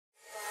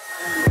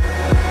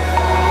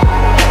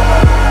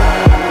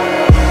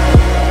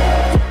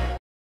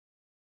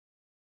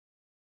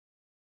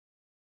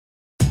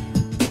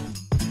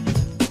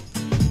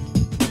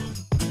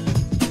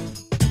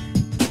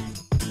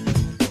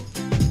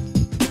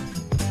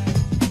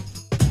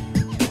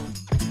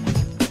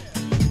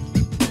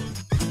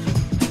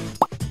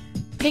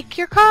Pick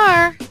your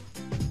car.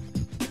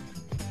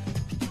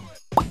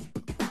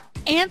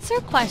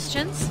 Answer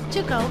questions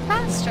to go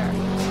faster.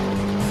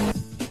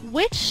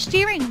 Which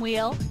steering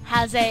wheel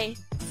has a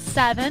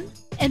 7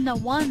 in the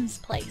ones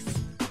place?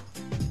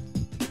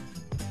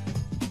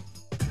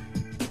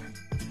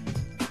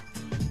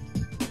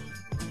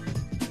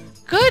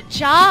 Good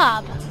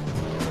job!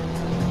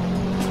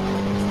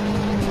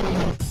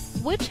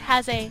 Which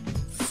has a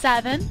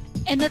 7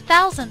 in the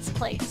thousands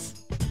place?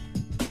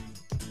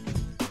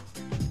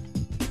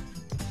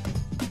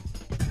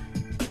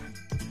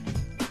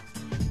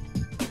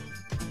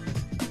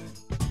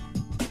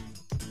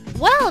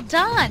 Well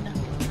done!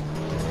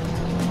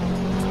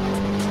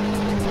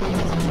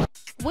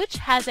 Which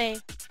has a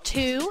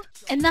 2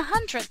 in the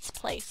hundredths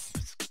place?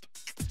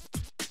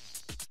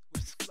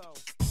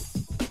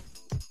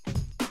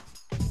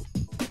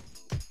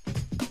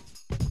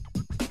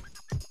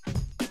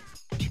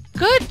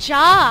 Good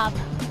job!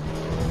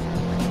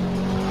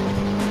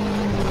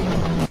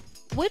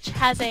 Which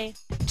has a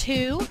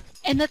 2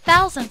 in the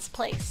thousands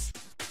place?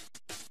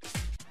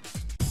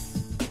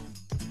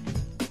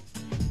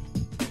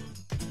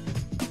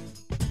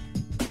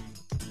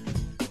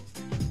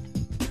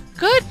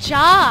 Good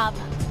job!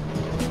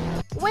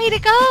 Way to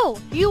go!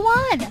 You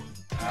won!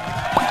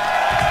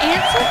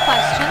 Answer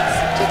questions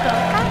to go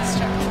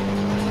faster.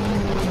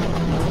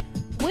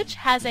 Which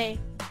has a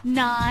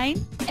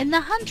 9 in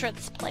the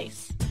hundredths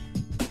place?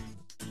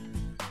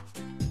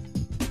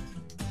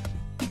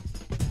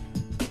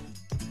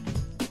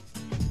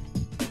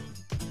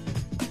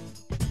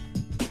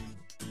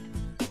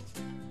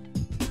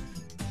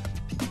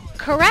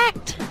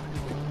 Correct!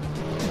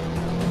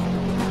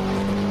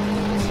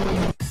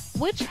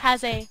 Which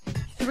has a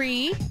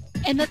 3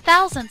 in the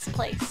thousands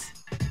place?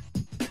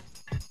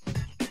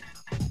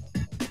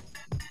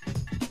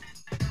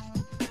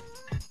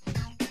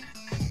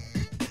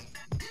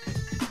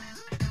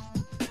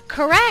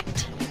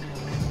 Correct!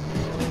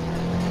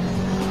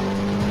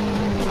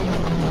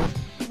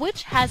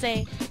 Which has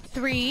a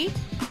 3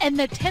 in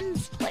the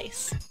tens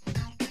place?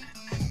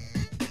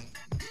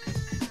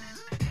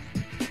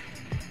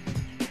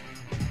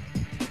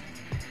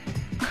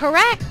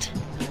 Correct!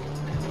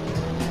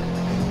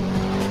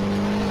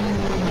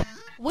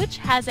 Which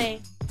has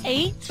a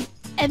 8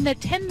 in the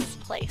tens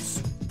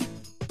place?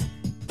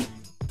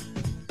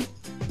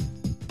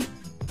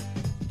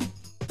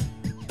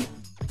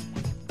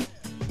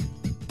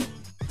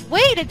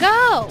 Way to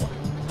go!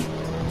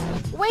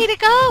 Way to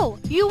go!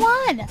 You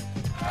won!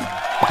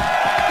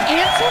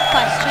 Answer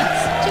questions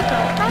to go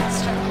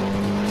faster.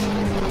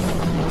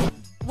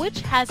 Which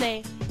has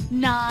a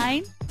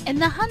 9 in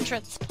the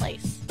hundredths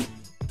place?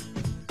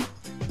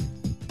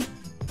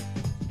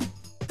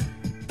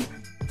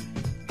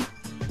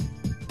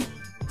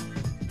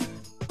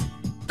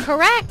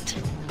 Correct!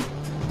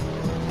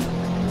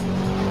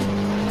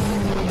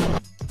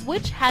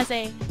 Which has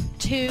a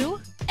 2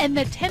 in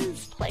the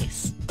tens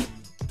place?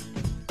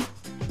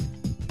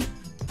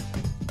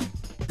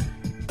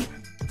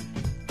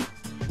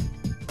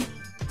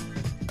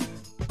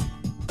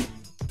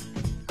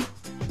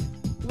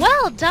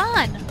 Well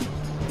done!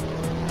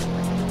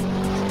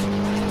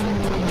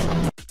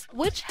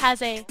 Which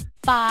has a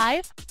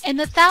 5 in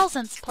the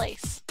thousands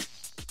place?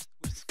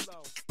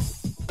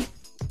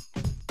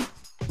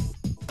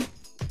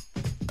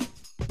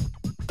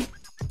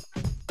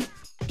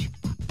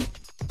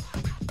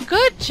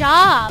 Good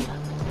job!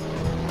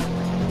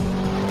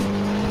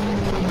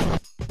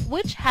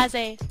 Which has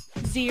a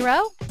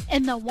 0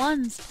 in the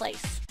ones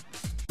place?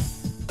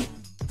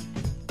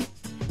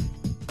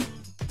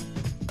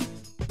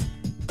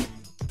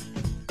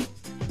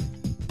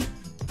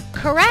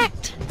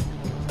 Correct!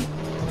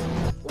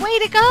 Way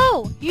to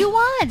go! You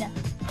won!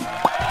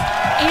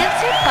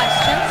 Answer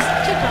questions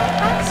to go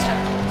faster.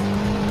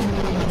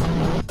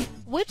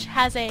 Which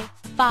has a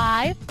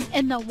 5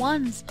 in the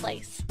ones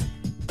place?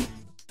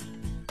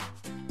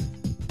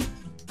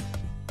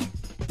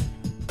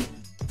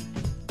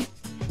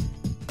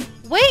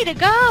 Way to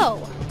go!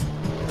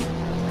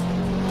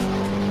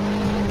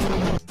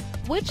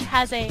 Which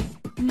has a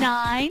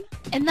 9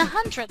 in the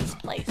hundredths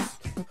place?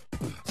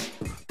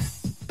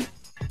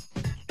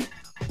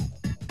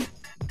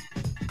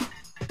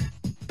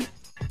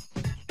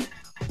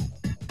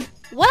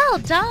 Well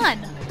done!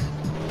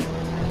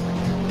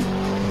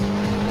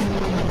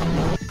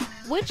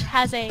 Which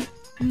has a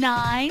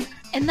 9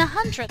 in the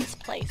hundredths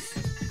place?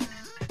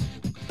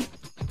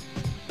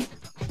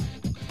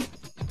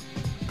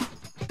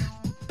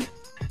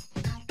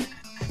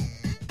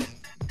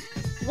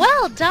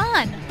 Well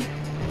done!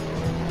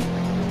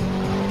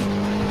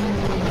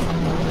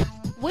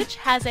 Which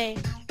has a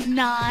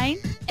 9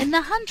 in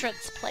the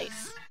hundredths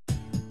place?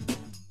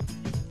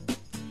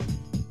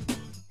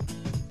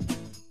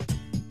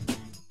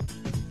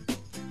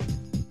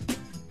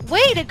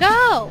 Way to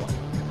go!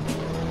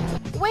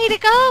 Way to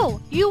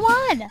go! You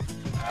won!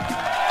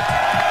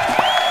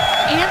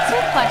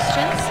 Answer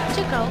questions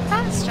to go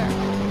faster.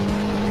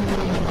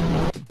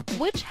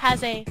 Which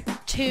has a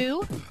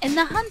 2 in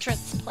the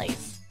hundredths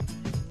place?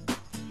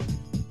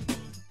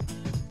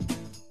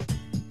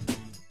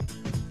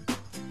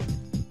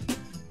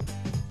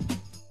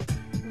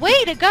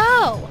 Way to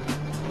go!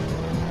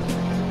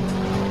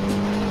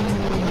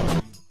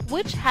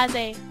 Which has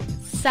a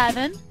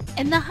 7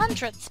 in the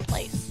hundredths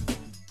place?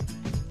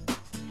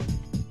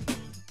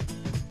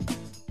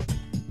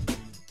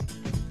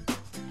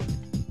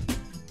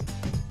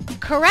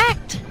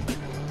 Correct!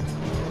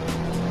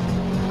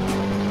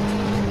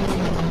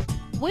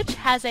 Which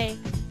has a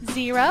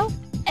 0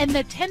 in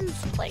the tens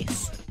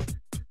place?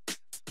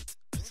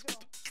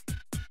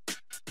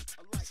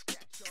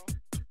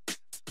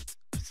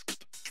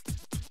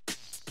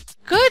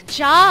 Good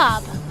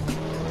job!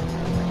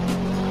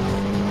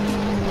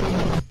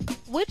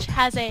 Which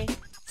has a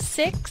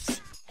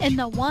 6 in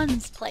the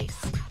ones place?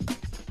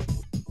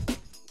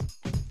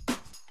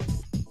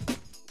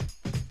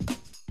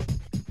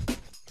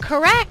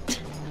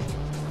 Correct!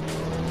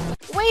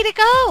 Way to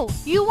go!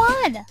 You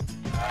won!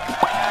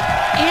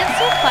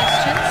 Answer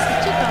questions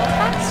to go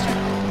faster.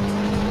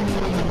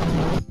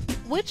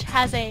 Which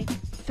has a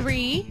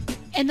 3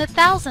 in the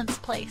thousandths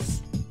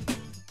place?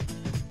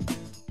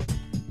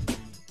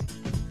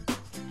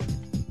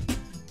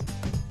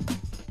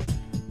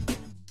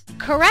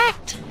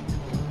 Correct!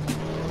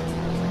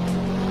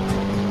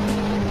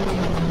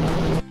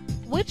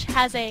 Which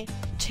has a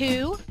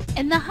 2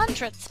 in the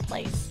hundredths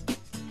place?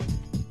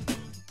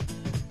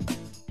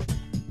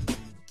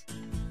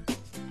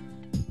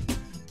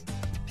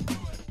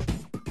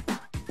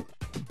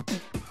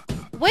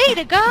 Way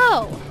to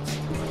go!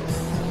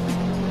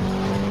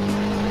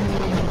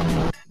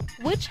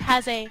 Which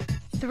has a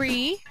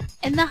 3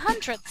 in the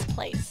hundredths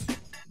place?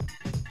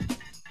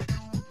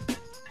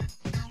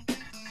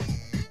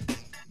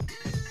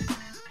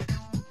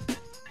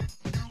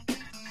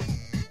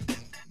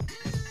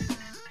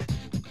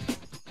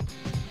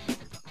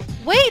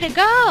 Way to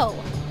go!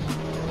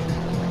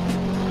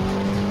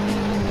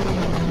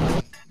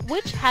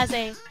 Which has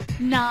a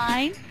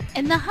 9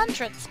 in the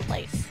hundredths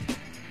place?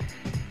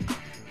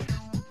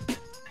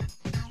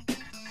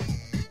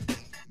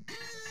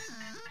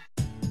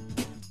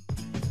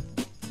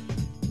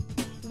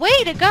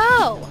 Way to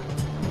go!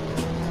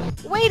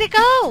 Way to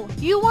go!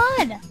 You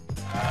won!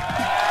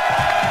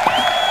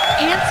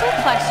 Answer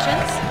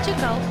questions to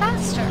go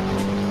faster.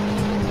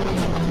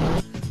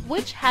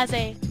 Which has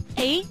a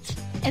 8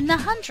 in the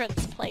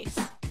hundredths place?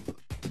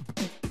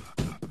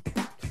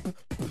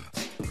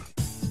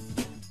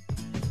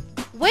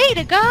 Way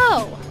to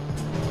go!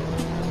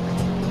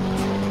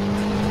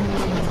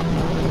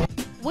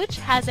 Which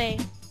has a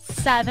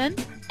 7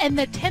 in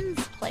the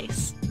tens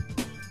place?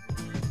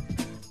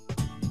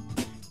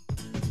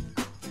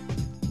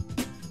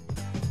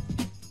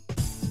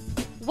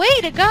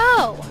 Way to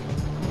go!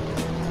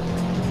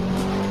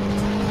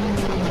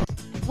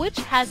 Which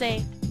has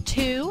a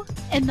 2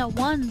 in the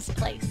ones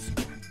place?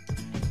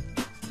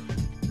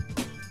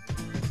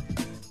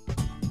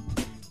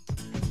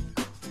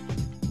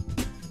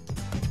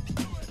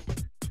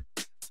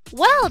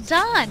 Well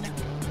done!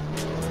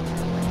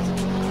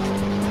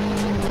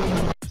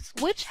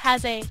 Which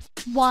has a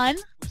 1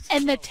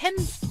 in the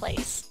tens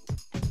place?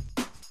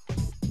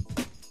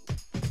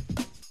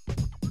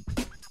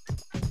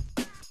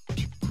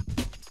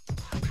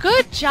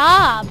 Good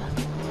job!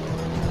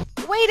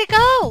 Way to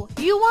go!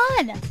 You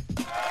won!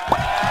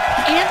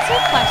 Answer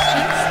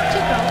questions to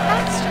go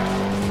faster.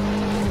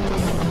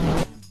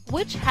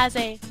 Which has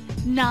a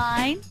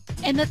 9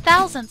 in the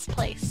thousandths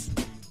place?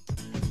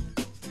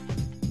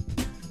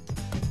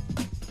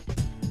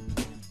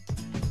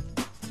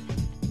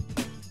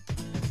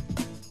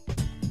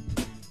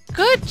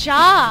 Good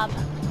job!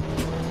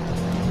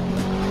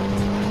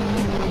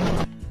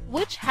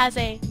 Which has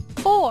a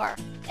 4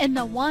 in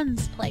the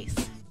ones place?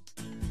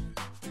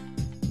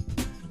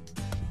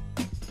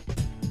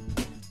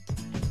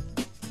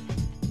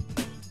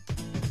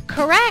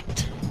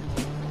 Correct!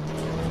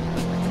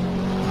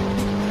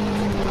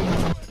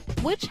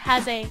 Which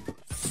has a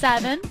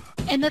 7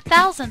 in the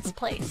thousandths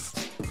place?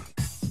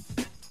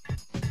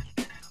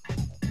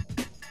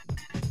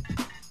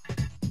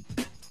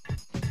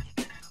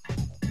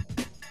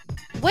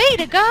 Way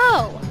to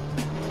go!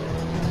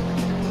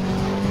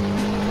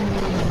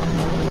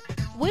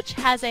 Which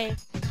has a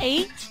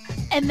 8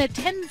 in the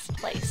tens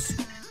place?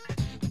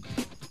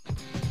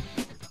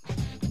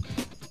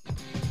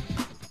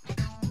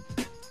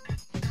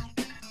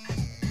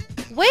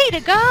 Way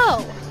to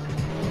go!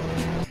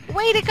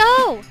 Way to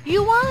go!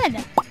 You won!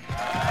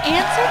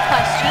 Answer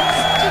questions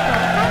to go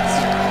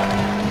faster.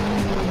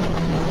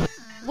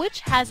 Which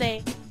has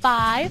a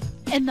 5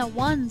 in the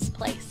ones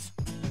place?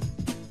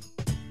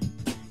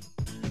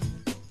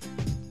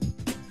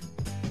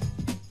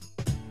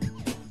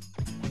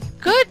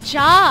 Good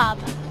job!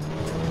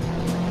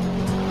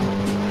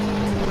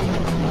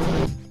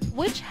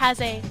 Which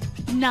has a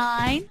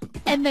 9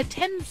 in the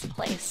tens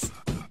place?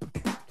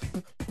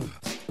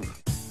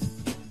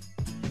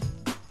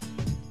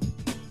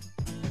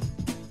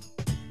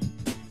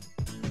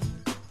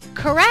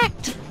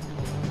 Correct!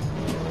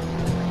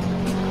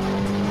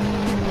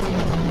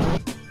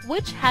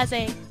 Which has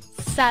a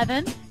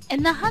 7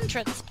 in the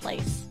hundredths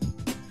place?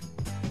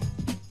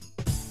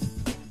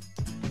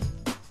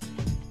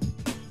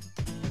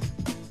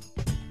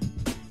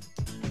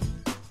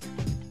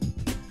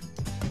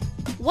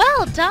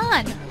 Well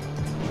done!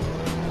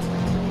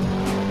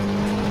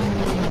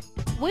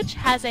 Which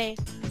has a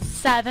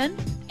 7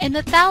 in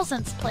the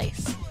thousandths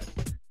place?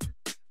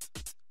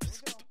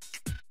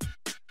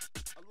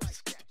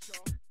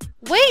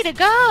 Way to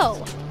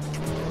go!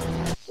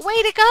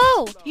 Way to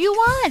go! You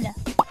won!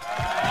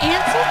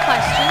 Answer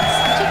questions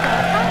to go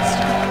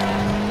faster.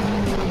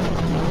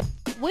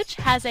 Which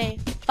has a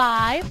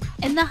 5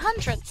 in the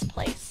hundredths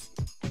place?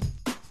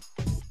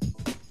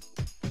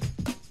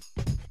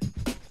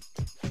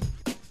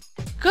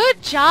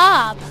 Good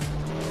job!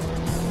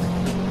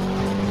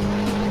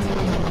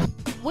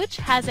 Which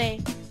has a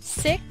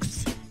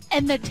 6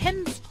 in the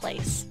tens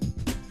place?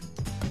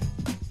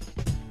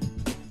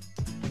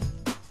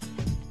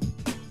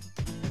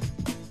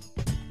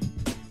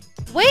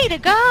 Way to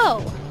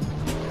go!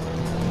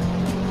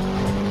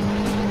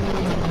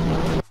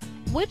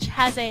 Which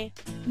has a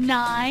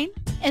 9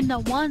 in the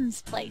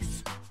ones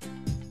place?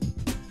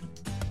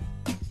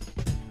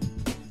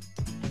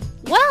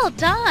 Well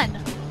done!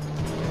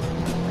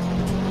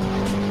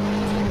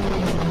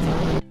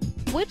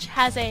 Which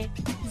has a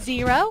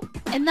 0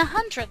 in the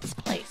hundredths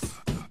place?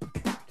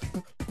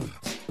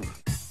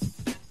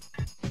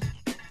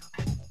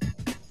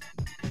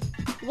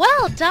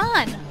 Well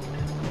done!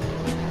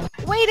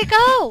 Way to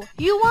go!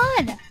 You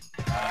won!